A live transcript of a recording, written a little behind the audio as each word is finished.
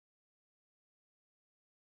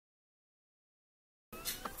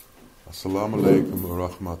Assalamu alaikum wa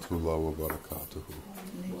rahmatullah wa barakatuhu.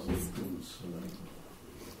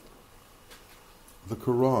 The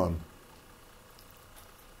Quran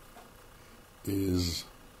is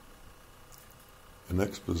an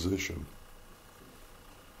exposition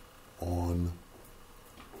on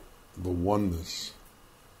the oneness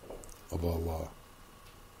of Allah.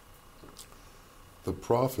 The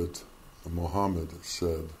Prophet Muhammad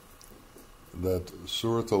said that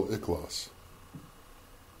Surah Al-Ikhlas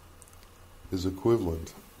is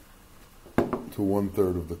equivalent to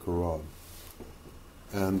 1/3 of the Quran.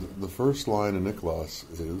 And the first line in Ikhlas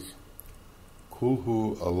is,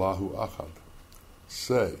 Kulhu Allahu Ahad.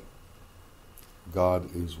 Say,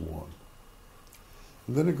 God is one.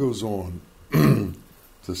 And then it goes on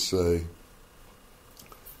to say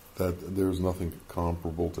that there is nothing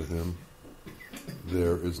comparable to Him.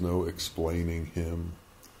 There is no explaining Him.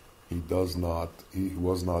 He was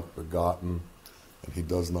not begotten, and He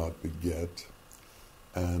does not beget,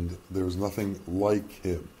 and there is nothing like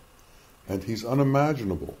Him. And He's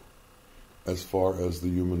unimaginable as far as the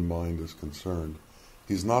human mind is concerned.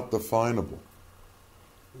 He's not definable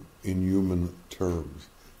in human terms.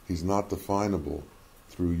 He's not definable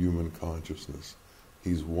through human consciousness.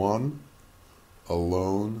 He's one,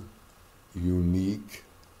 alone, unique,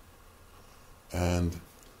 and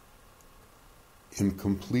in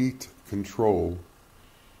complete control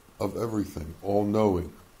of everything,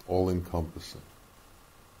 all-knowing, all-encompassing.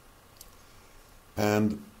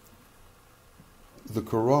 And the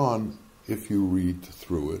Quran, if you read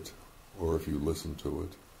through it, or if you listen to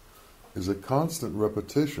it, is a constant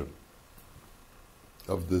repetition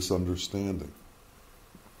of this understanding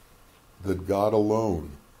that God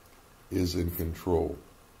alone is in control,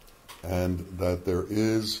 and that there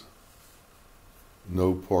is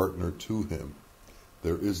no partner to Him.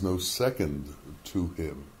 There is no second to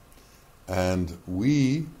Him. And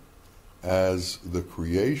we, as the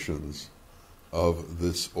creations of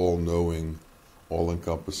this all-knowing,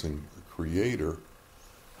 all-encompassing Creator,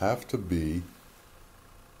 have to be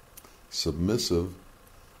submissive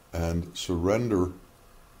and surrender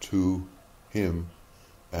to Him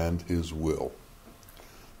and His will.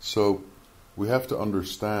 So we have to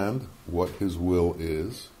understand what His will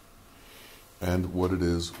is and what it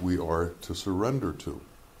is we are to surrender to.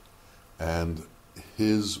 And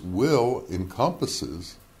His will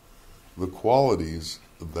encompasses the qualities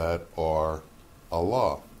that are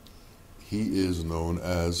Allah. He is known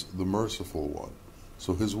as the Merciful One,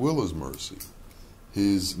 so His will is mercy.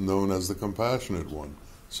 He's known as the Compassionate One,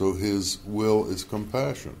 so His will is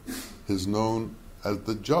compassion. He's known as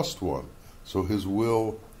the Just One, so His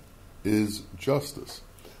will is justice.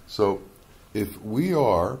 So if we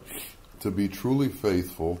are to be truly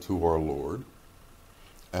faithful to our Lord,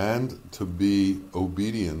 and to be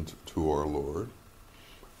obedient to our Lord,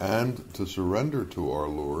 and to surrender to our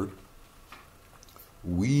Lord,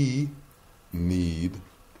 we need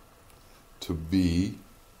to be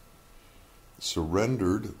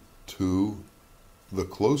surrendered to the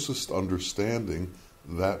closest understanding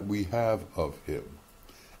that we have of Him.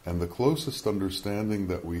 And the closest understanding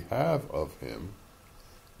that we have of Him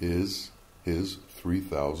is His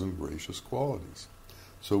 3,000 gracious qualities.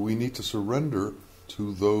 So we need to surrender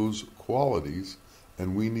to those qualities,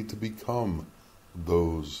 and we need to become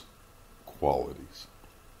those qualities.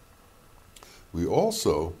 We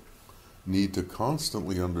also need to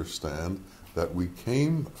constantly understand that we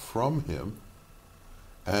came from Him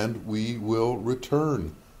and we will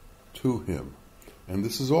return to Him. And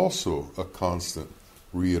this is also a constant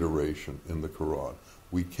reiteration in the Quran.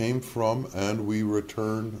 We came from and we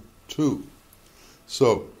return to.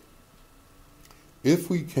 So, if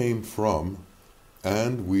we came from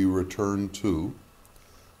and we return to,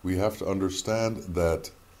 we have to understand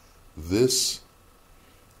that this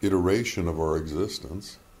iteration of our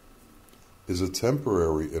existence is a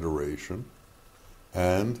temporary iteration,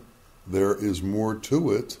 and there is more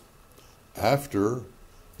to it after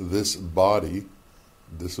this body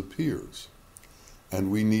disappears.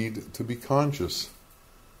 And we need to be conscious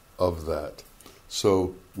of that.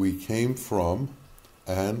 So we came from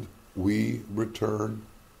and we return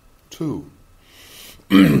to.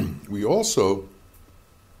 We also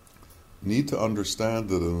need to understand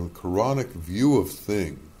that in the Quranic view of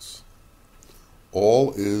things,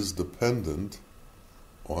 all is dependent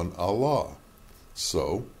on Allah.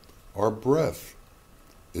 So, our breath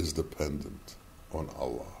is dependent on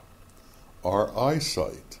Allah. Our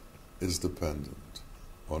eyesight is dependent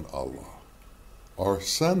on Allah. Our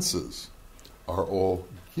senses are all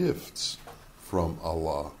gifts from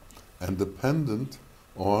Allah and dependent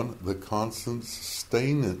on the constant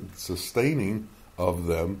sustaining of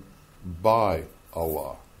them by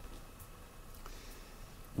Allah.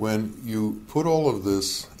 when you put all of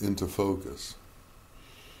this into focus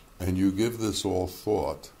and you give this all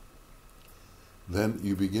thought, then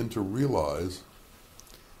you begin to realize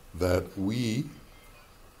that we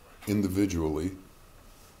individually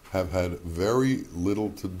have had very little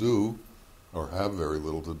to do, or have very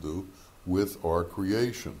little to do, with our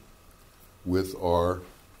creation, with our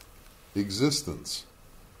existence.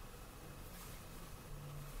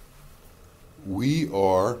 We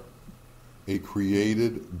are a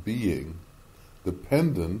created being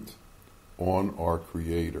dependent on our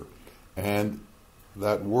Creator. And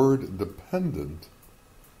that word dependent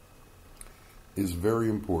is very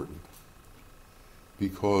important,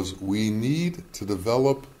 because we need to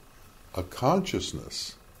develop a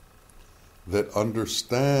consciousness that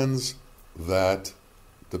understands that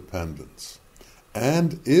dependence.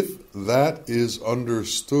 And if that is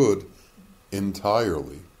understood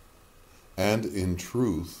entirely and in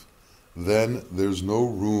truth, then there's no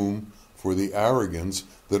room for the arrogance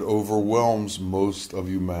that overwhelms most of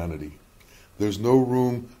humanity. There's no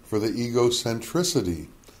room for the egocentricity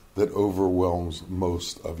that overwhelms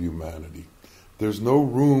most of humanity. There's no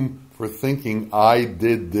room for thinking, I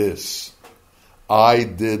did this, I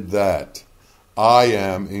did that, I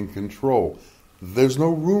am in control. There's no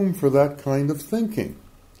room for that kind of thinking.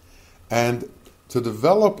 And to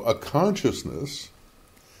develop a consciousness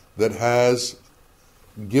that has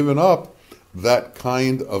given up that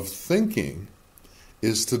kind of thinking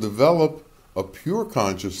is to develop a pure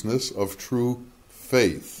consciousness of true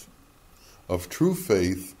faith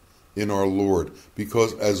in our Lord.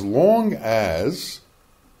 Because as long as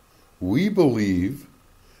we believe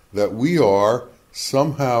that we are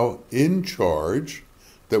somehow in charge,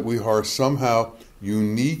 that we are somehow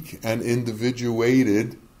unique and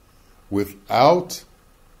individuated without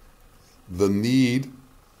the need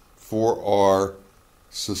for our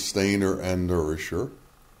sustainer and nourisher,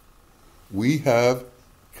 we have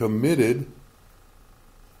committed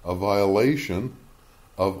a violation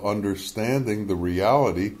of understanding the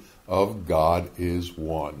reality of God is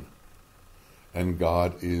one, and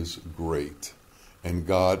God is great, and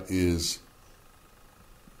God is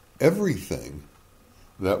everything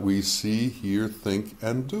that we see, hear, think,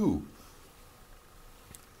 and do.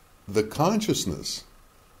 The consciousness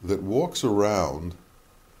that walks around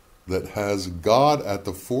that has God at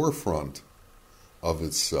the forefront of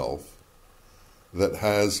itself, that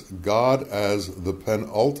has God as the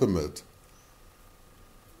penultimate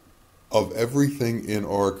of everything in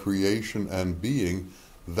our creation and being,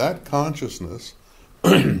 that consciousness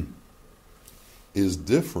is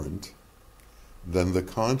different than the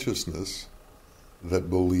consciousness that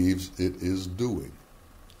believes it is doing.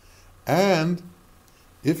 And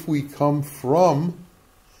if we come from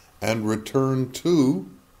and return to,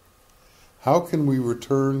 how can we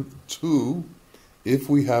return to if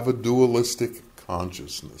we have a dualistic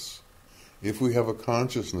consciousness? If we have a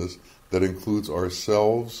consciousness that includes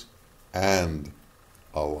ourselves and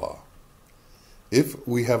Allah. If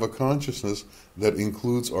we have a consciousness that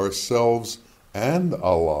includes ourselves and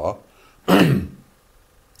Allah,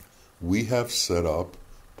 we have set up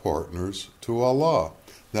partners to Allah.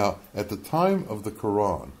 Now, at the time of the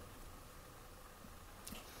Quran,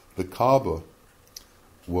 the Kaaba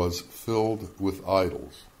was filled with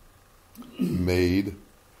idols made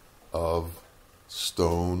of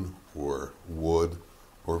stone or wood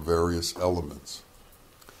or various elements.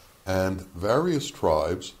 And various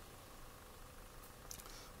tribes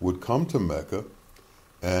would come to Mecca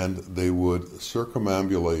and they would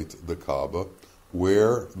circumambulate the Kaaba,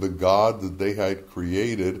 where the God that they had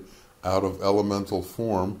created out of elemental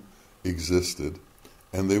form existed,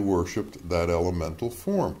 and they worshipped that elemental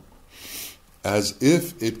form as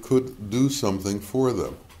if it could do something for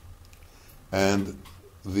them. And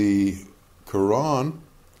the Quran,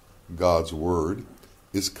 God's Word,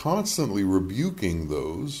 is constantly rebuking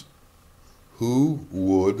those who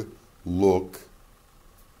would look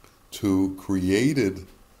to created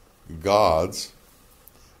gods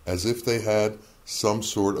as if they had some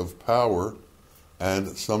sort of power and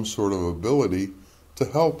some sort of ability to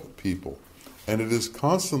help people. And it is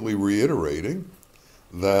constantly reiterating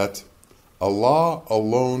that Allah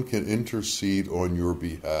alone can intercede on your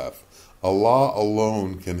behalf. Allah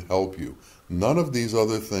alone can help you. None of these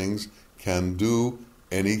other things can do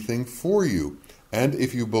anything for you. And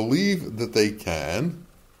if you believe that they can,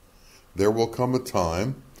 there will come a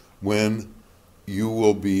time when you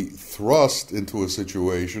will be thrust into a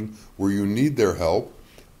situation where you need their help,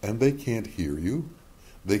 and they can't hear you,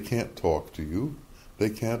 they can't talk to you, they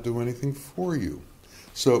can't do anything for you.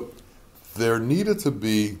 So there needed to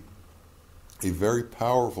be a very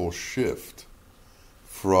powerful shift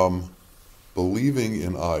from believing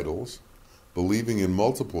in idols, believing in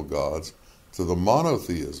multiple gods, to the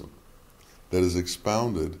monotheism that is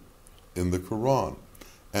expounded in the Quran.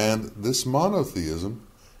 And this monotheism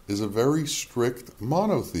is a very strict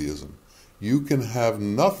monotheism. You can have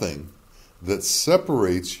nothing that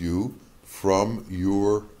separates you from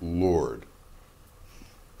your Lord.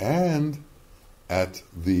 And at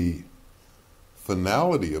the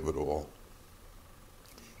finality of it all,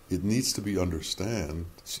 it needs to be understood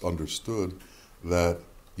that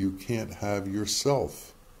you can't have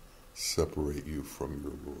yourself separate you from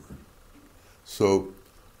your Lord. So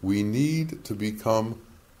we need to become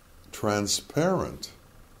transparent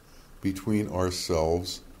between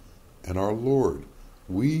ourselves and our Lord.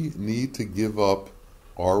 We need to give up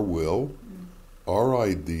our will, our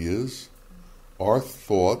ideas, our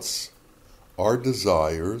thoughts, our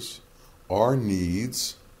desires, our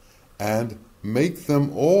needs, and make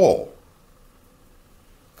them all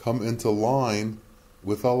come into line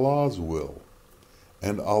with Allah's will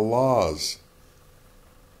and Allah's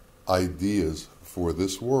ideas for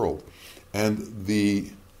this world. And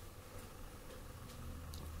the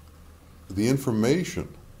information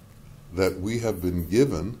that we have been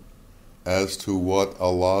given as to what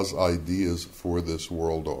Allah's ideas for this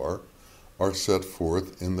world are set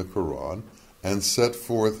forth in the Quran, and set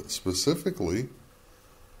forth specifically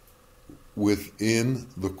within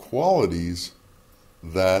the qualities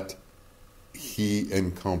that He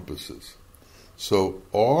encompasses. So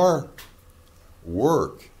our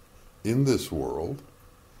work in this world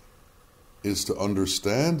is to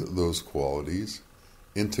understand those qualities,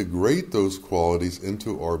 integrate those qualities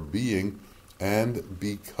into our being, and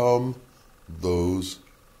become those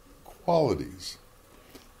qualities.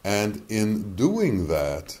 And in doing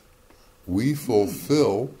that, we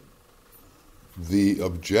fulfill the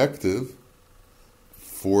objective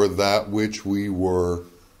for that which we were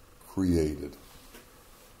created.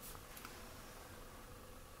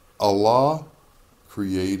 Allah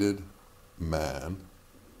created man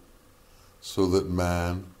so that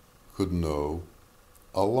man could know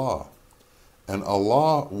Allah. And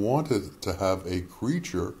Allah wanted to have a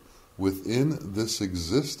creature within this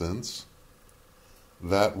existence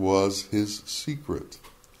that was His secret,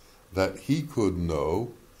 that He could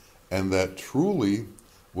know, and that truly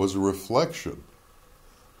was a reflection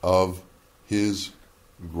of His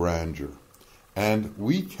grandeur. And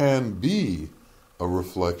we can be a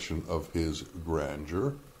reflection of His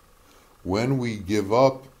grandeur when we give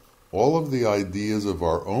up all of the ideas of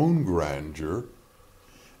our own grandeur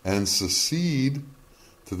and secede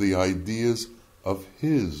to the ideas of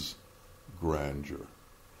His grandeur.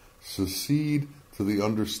 Secede to the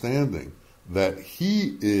understanding that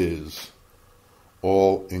He is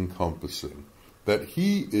all-encompassing, that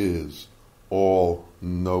He is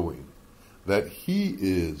all-knowing, that He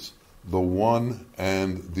is the one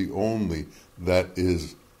and the only that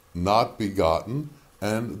is not begotten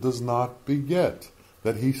and does not beget,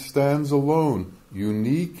 that He stands alone,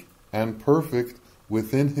 unique and perfect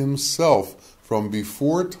within Himself from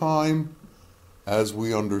before time as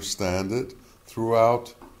we understand it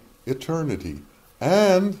throughout eternity.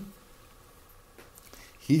 And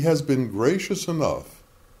He has been gracious enough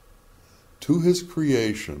to His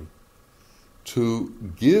creation to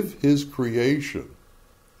give His creation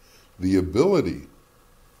the ability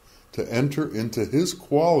to enter into His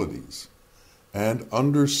qualities and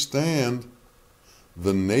understand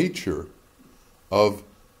the nature of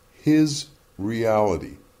His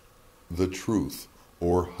reality, the truth,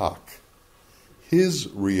 or haq. His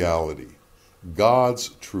reality, God's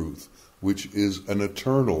truth, which is an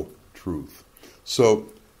eternal truth. So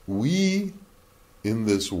we, in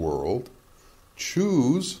this world,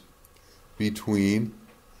 choose between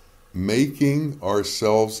making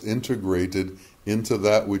ourselves integrated into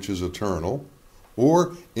that which is eternal,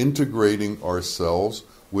 or integrating ourselves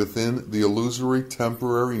within the illusory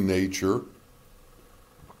temporary nature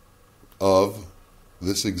of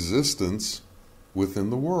this existence within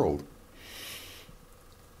the world.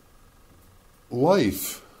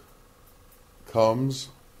 Life comes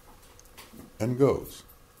and goes.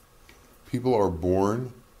 People are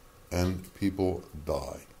born and people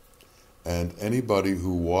die. And anybody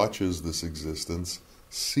who watches this existence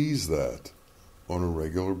sees that on a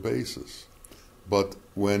regular basis. But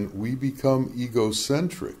when we become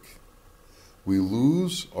egocentric, we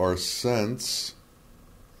lose our sense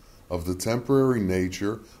of the temporary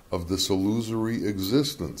nature of this illusory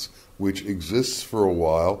existence, which exists for a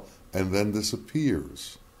while and then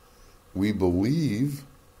disappears. We believe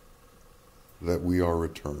that we are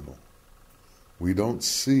eternal. We don't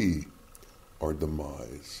see our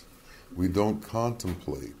demise. We don't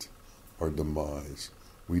contemplate our demise.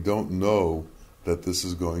 We don't know that this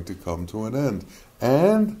is going to come to an end.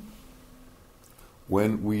 And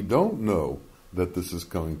when we don't know that this is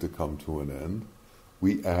going to come to an end,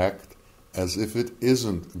 we act as if it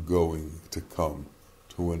isn't going to come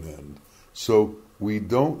to an end. So we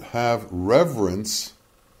don't have reverence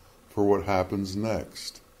for what happens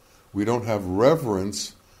next. We don't have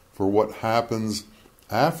reverence for what happens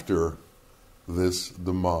after this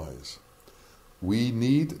demise. We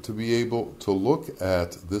need to be able to look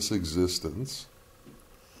at this existence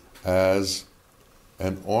as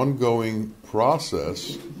an ongoing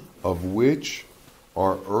process of which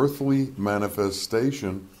our earthly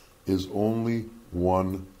manifestation is only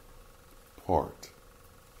one part.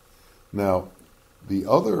 Now, the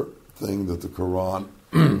other thing that the Quran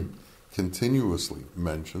continuously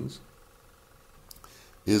mentions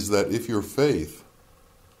is that if your faith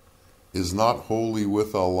is not wholly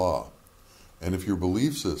with Allah, and if your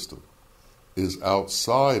belief system is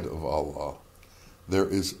outside of Allah, there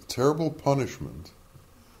is terrible punishment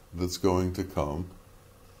that's going to come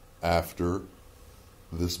after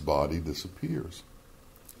this body disappears.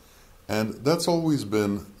 And that's always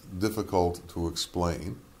been difficult to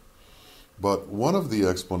explain, but one of the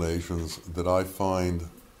explanations that I find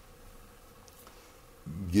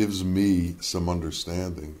gives me some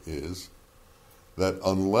understanding is that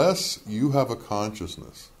unless you have a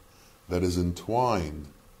consciousness that is entwined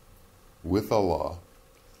with Allah,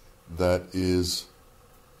 that is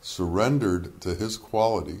surrendered to His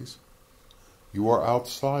qualities, you are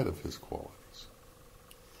outside of His qualities.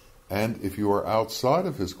 And if you are outside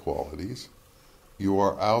of His qualities, you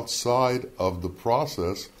are outside of the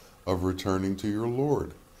process of returning to your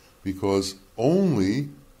Lord, because only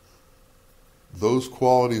those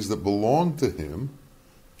qualities that belong to Him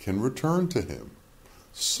can return to Him.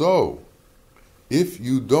 So, if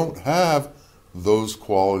you don't have those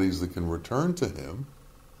qualities that can return to Him,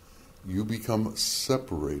 you become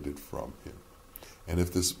separated from Him. And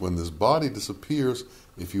when this body disappears,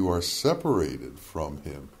 if you are separated from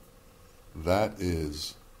Him, that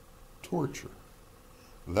is torture.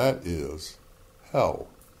 That is hell.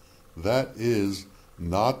 That is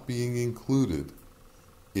not being included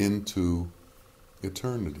into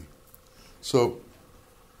eternity. So,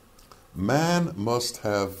 man must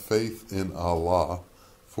have faith in Allah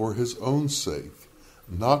for his own sake,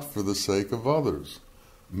 not for the sake of others.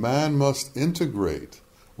 Man must integrate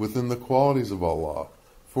within the qualities of Allah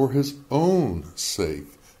for his own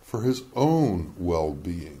sake, for his own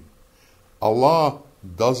well-being. Allah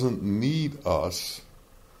doesn't need us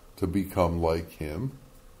to become like Him.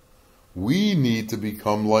 We need to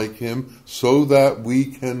become like Him so that we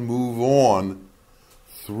can move on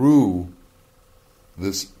through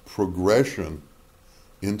this progression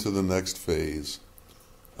into the next phase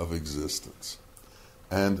of existence.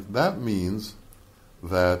 And that means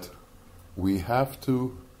that we have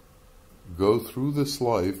to go through this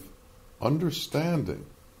life understanding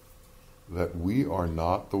that we are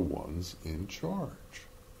not the ones in charge,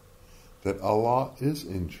 that Allah is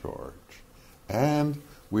in charge, and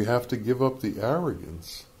we have to give up the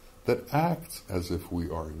arrogance that acts as if we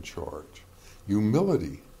are in charge.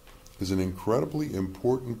 Humility is an incredibly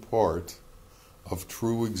important part of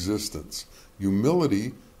true existence.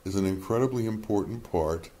 Humility is an incredibly important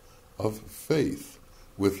part of faith.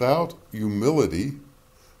 Without humility,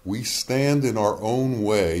 we stand in our own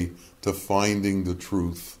way to finding the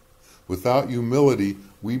truth. Without humility,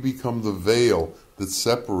 we become the veil that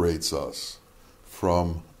separates us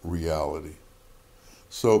from reality.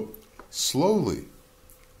 So, slowly,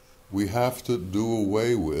 we have to do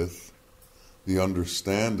away with the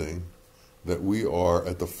understanding that we are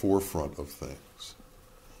at the forefront of things.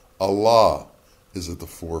 Allah is at the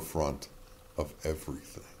forefront of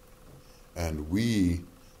everything. And we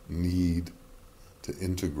need to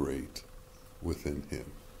integrate within Him.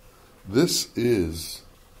 This is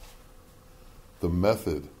the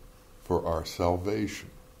method for our salvation.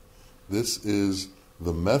 This is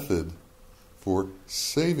the method for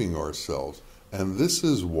saving ourselves. And this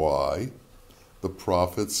is why the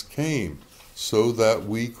prophets came, so that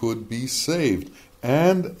we could be saved.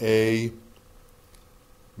 And a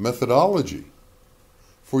methodology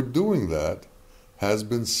for doing that has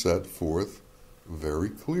been set forth very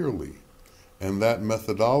clearly. And that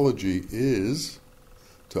methodology is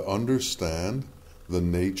to understand the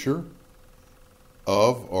nature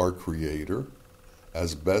of our Creator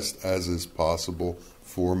as best as is possible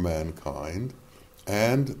for mankind,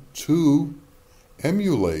 and to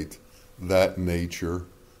emulate that nature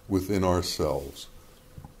within ourselves.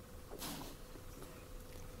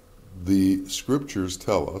 The scriptures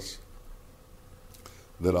tell us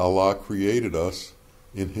that Allah created us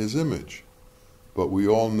in His image. But we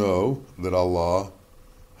all know that Allah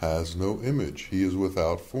has no image. He is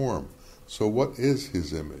without form. So what is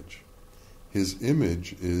His image? His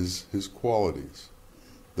image is His qualities,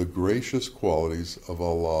 the gracious qualities of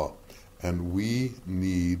Allah. And we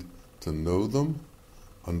need to know them,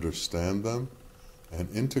 understand them, and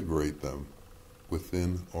integrate them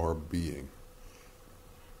within our being.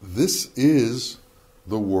 This is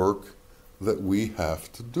the work that we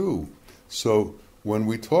have to do. So when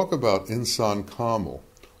we talk about insan kamil,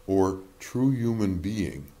 or true human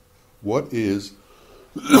being, what is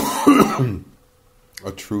a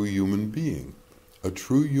true human being? A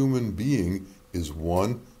true human being is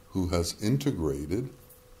one who has integrated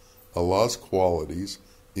Allah's qualities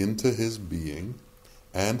into his being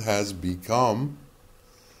and has become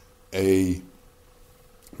a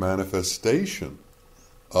manifestation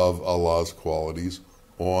of Allah's qualities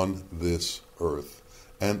on this earth.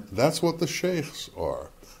 And that's what the sheikhs are.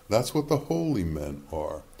 That's what the holy men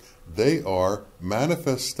are. They are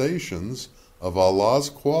manifestations of Allah's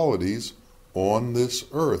qualities on this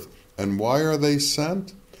earth. And why are they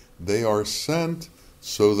sent? They are sent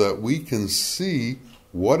so that we can see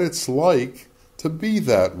what it's like to be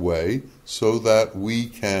that way, so that we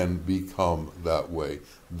can become that way.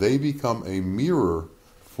 They become a mirror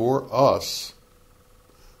for us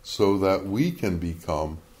so that we can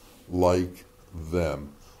become like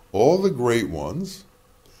them. All the great ones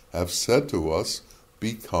have said to us,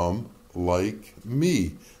 become like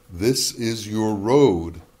me. This is your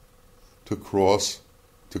road to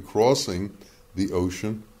crossing the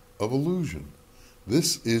ocean of illusion.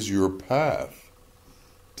 This is your path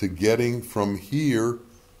to getting from here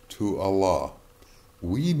to Allah.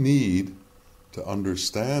 We need to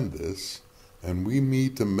understand this, and we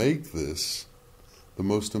need to make this the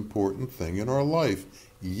most important thing in our life.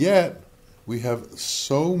 Yet, we have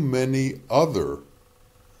so many other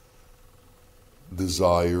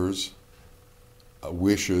desires,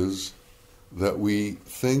 wishes, that we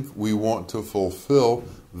think we want to fulfill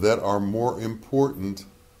that are more important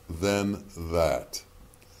than that.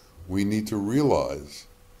 We need to realize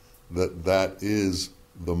that that is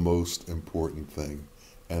the most important thing,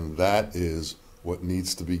 and that is what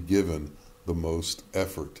needs to be given the most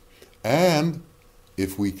effort. And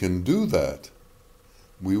if we can do that,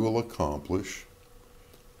 we will accomplish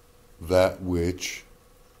that which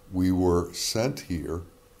we were sent here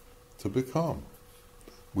to become.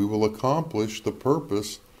 We will accomplish the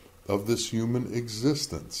purpose of this human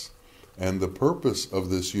existence. And the purpose of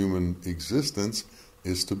this human existence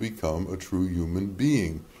is to become a true human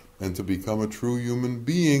being. And to become a true human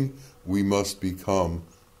being, we must become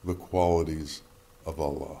the qualities of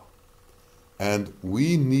Allah. And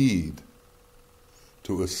we need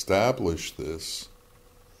to establish this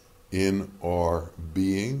in our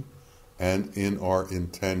being and in our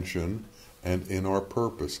intention and in our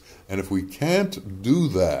purpose. And if we can't do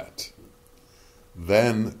that,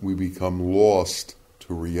 then we become lost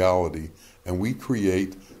to reality, and we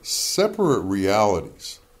create separate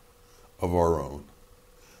realities of our own,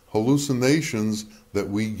 hallucinations that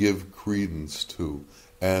we give credence to.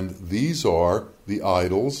 And these are the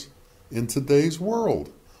idols in today's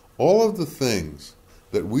world. All of the things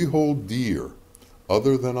that we hold dear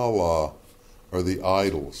other than Allah are the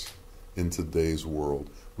idols in today's world.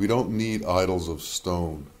 We don't need idols of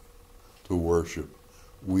stone to worship.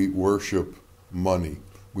 We worship money.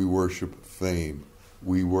 We worship fame.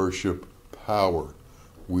 We worship power.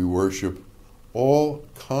 We worship all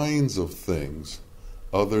kinds of things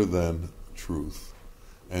other than truth.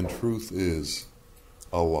 And truth is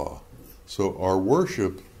Allah. So our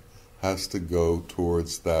worship has to go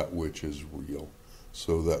towards that which is real,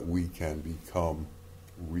 so that we can become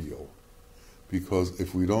real. Because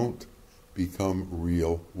if we don't become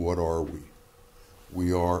real, what are we?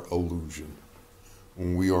 We are illusion.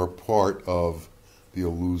 And we are part of the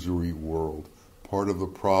illusory world, part of the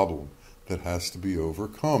problem that has to be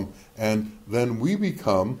overcome. And then we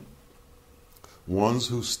become ones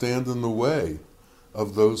who stand in the way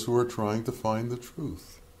of those who are trying to find the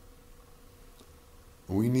truth.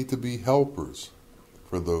 We need to be helpers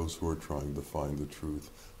for those who are trying to find the truth,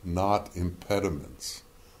 not impediments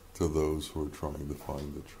to those who are trying to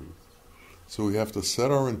find the truth. So we have to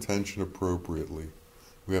set our intention appropriately.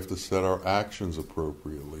 We have to set our actions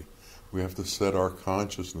appropriately. We have to set our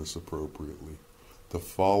consciousness appropriately to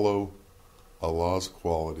follow Allah's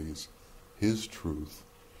qualities, His truth.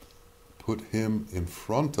 Put Him in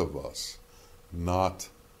front of us, not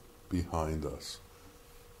behind us.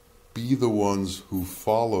 Be the ones who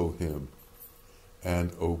follow Him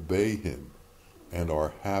and obey Him and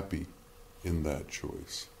are happy in that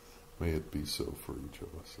choice. May it be so for each of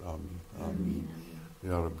us. Amen. Amen.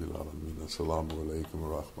 Ya Rabbil Alameen. Assalamu alaikum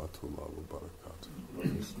wa rahmatullahi wa barakatuh.